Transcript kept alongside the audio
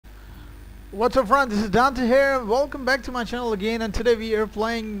What's up friends, this is Dante here. Welcome back to my channel again, and today we are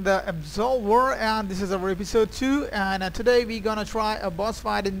playing the Absolver, and this is our episode 2, and today we're gonna try a boss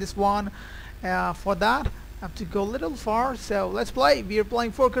fight in this one. For that I have to go a little far, so let's play. We are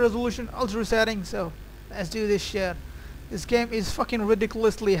playing 4K resolution ultra setting, so let's do this shit. This game is fucking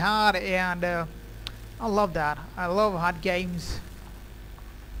ridiculously hard, and I love that. I love hard games.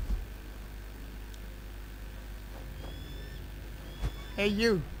 Hey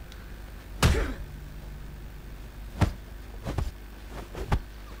you.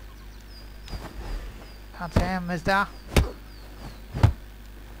 God damn, mister.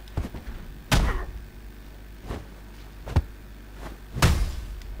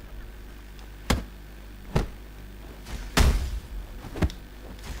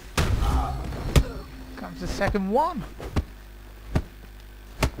 Comes the second one.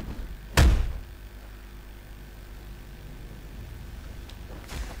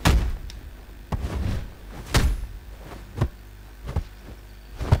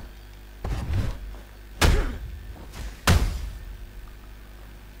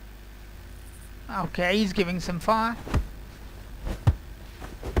 Okay, he's giving some fire.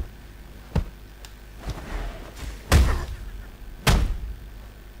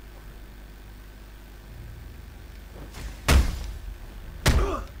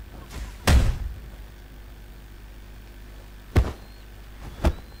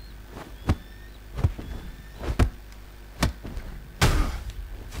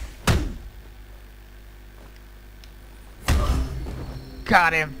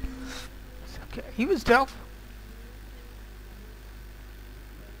 Got him. Okay, he was tough.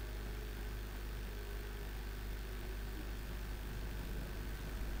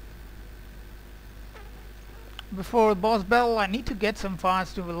 Before boss battle, I need to get some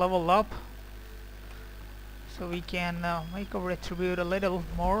fires to level up, so we can make our retribute a little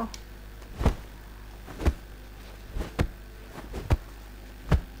more.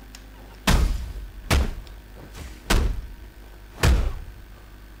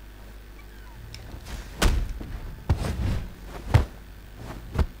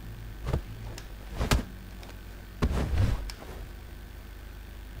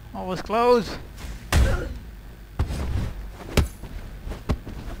 Always close.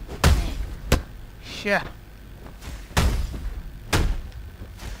 Shit.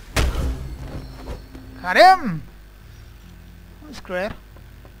 Got him! That's great.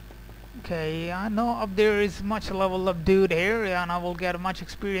 Okay, I know up there is much level up dude here, and I will get much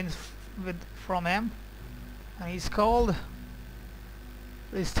experience from him. And he's called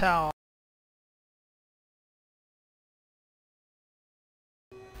this tower.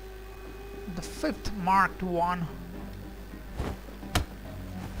 The 5th marked one.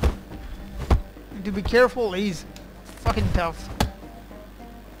 Need to be careful, he's fucking tough.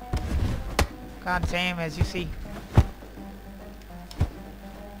 God damn, as you see.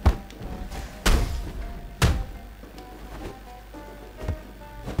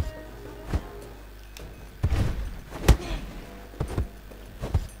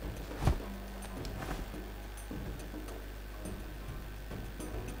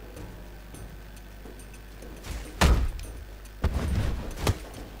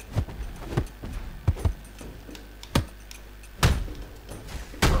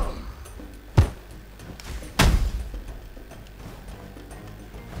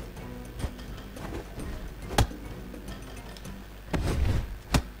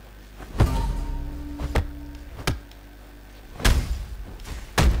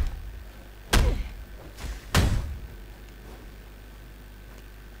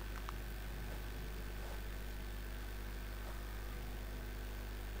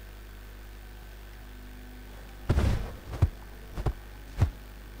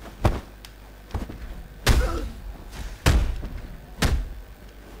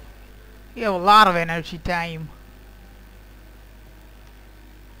 You have a lot of energy time.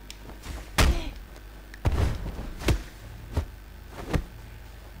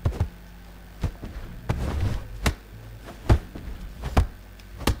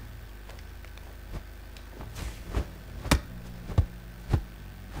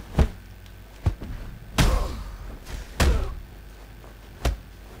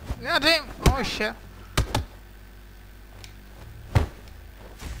 God damn! Oh shit.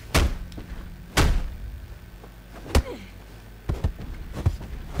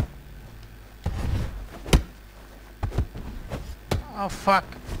 Oh fuck.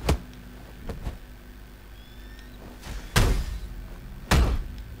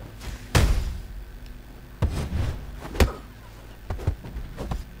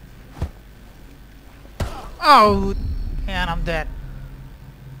 Oh, and I'm dead.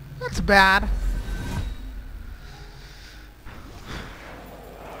 That's bad.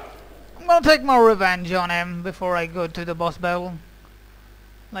 I'm gonna take my revenge on him before I go to the boss battle.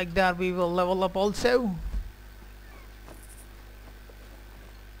 Like that we will level up also.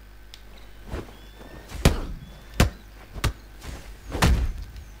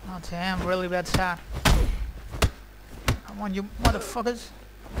 Oh damn, really bad start. Come on you motherfuckers.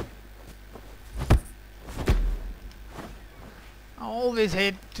 I always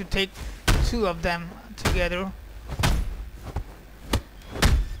hate to take two of them together.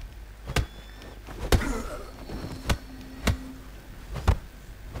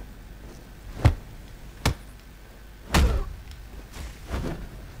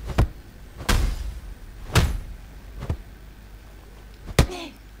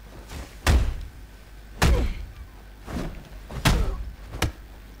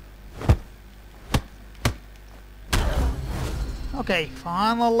 Okay,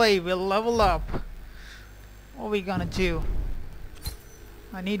 finally we'll level up. What are we gonna do?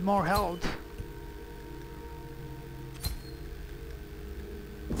 I need more health.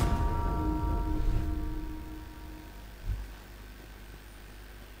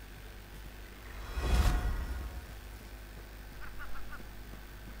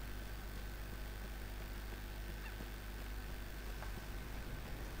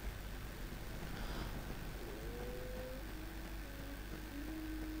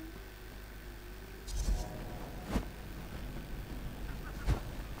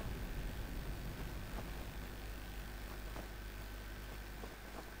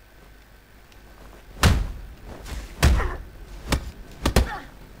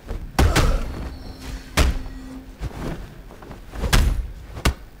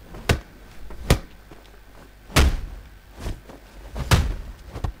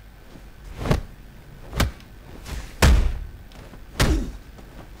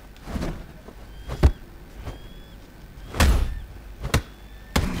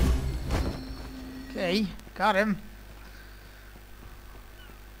 Okay, got him.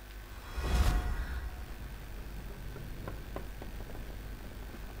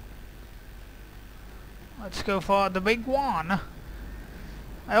 Let's go for the big one.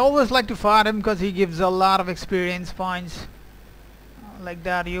 I always like to fight him because he gives a lot of experience points. Like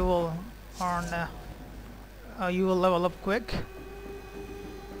that you will earn, you will level up quick.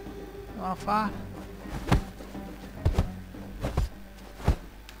 You wanna fight?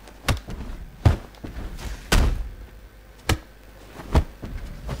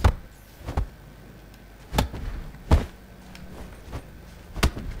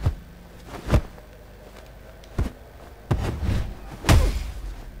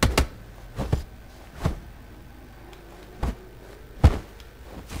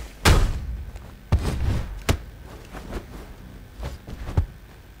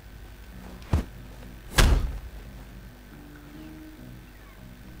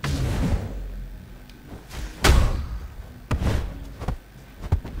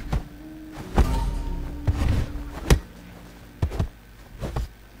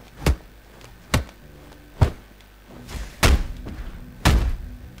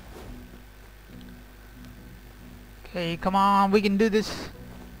 Okay, come on, we can do this.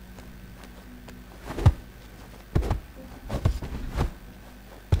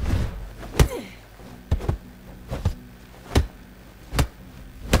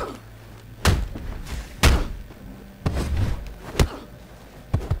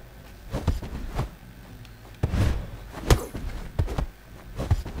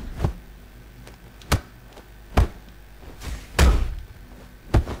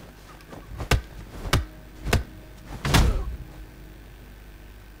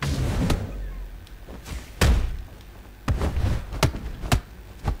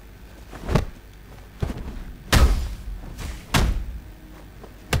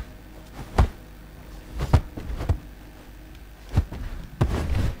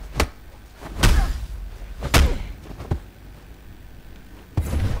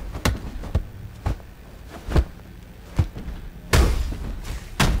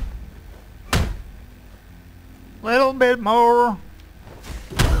 Little bit more.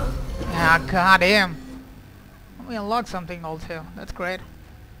 Ah, goddamn. We unlocked something also. That's great.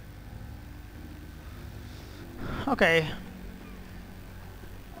 Okay.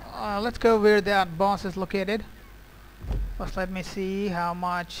 Let's go where that boss is located. First, let me see how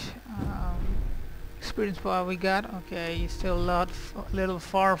much experience power we got. Okay, he's still a little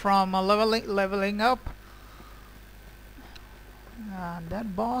far from leveling up.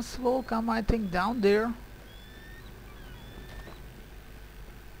 That boss will come, I think, down there.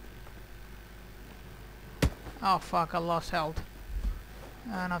 Oh fuck, I lost health.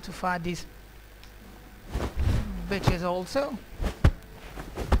 And have to fight these bitches also.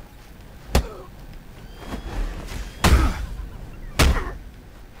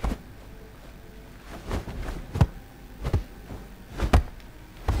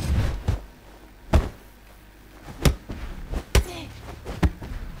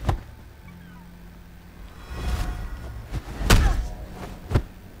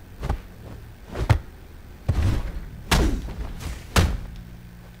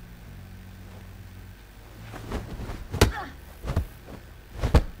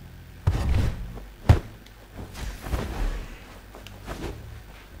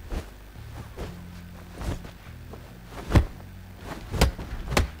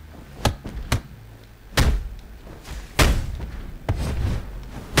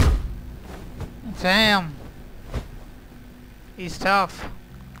 Damn, he's tough.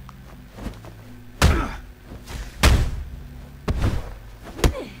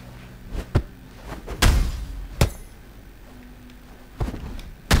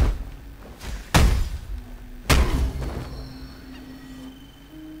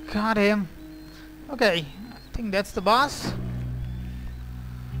 Got him. Okay, I think that's the boss.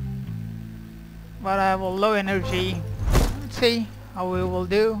 But I have a low energy. Let's see how we will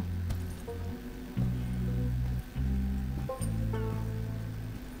do.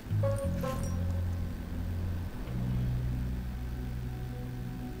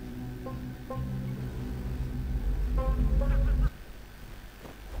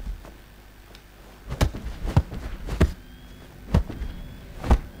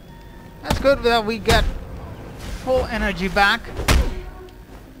 That's good that we get full energy back.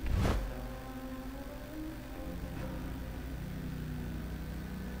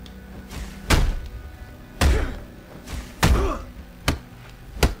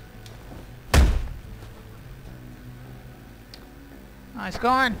 Nice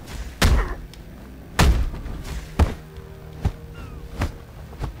going.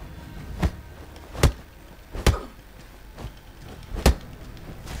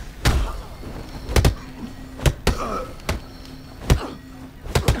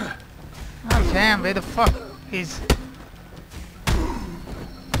 Oh damn, where the fuck is...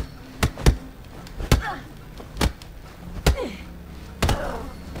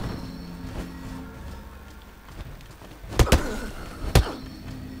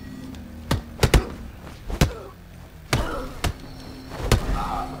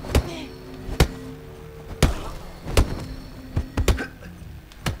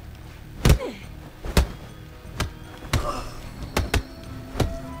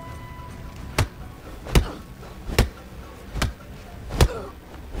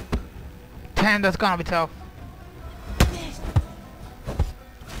 Damn, that's gonna be tough.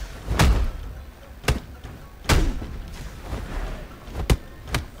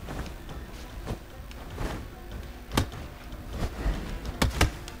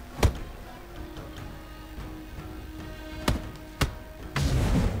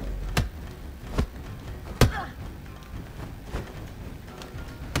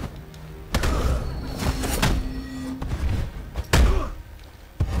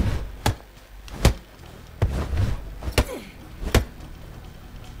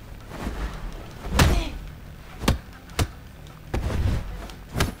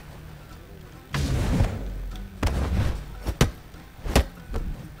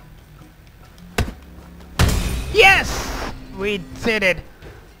 Yes! We did it!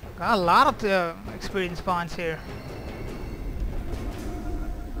 Got a lot of experience points here.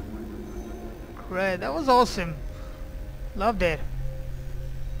 Great, that was awesome. Loved it.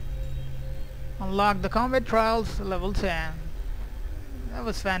 Unlock the combat trials level 10. That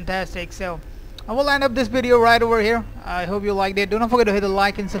was fantastic. So I will end up this video right over here. I hope you liked it. Do not forget to hit the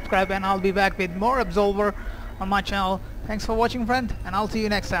like and subscribe, and I'll be back with more Absolver on my channel. Thanks for watching, friend, and I'll see you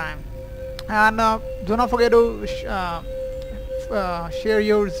next time. And do not forget to share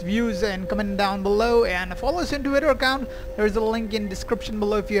your views and comment down below, and follow us on Twitter account. There is a link in description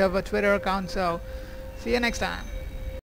below if you have a Twitter account. So see you next time.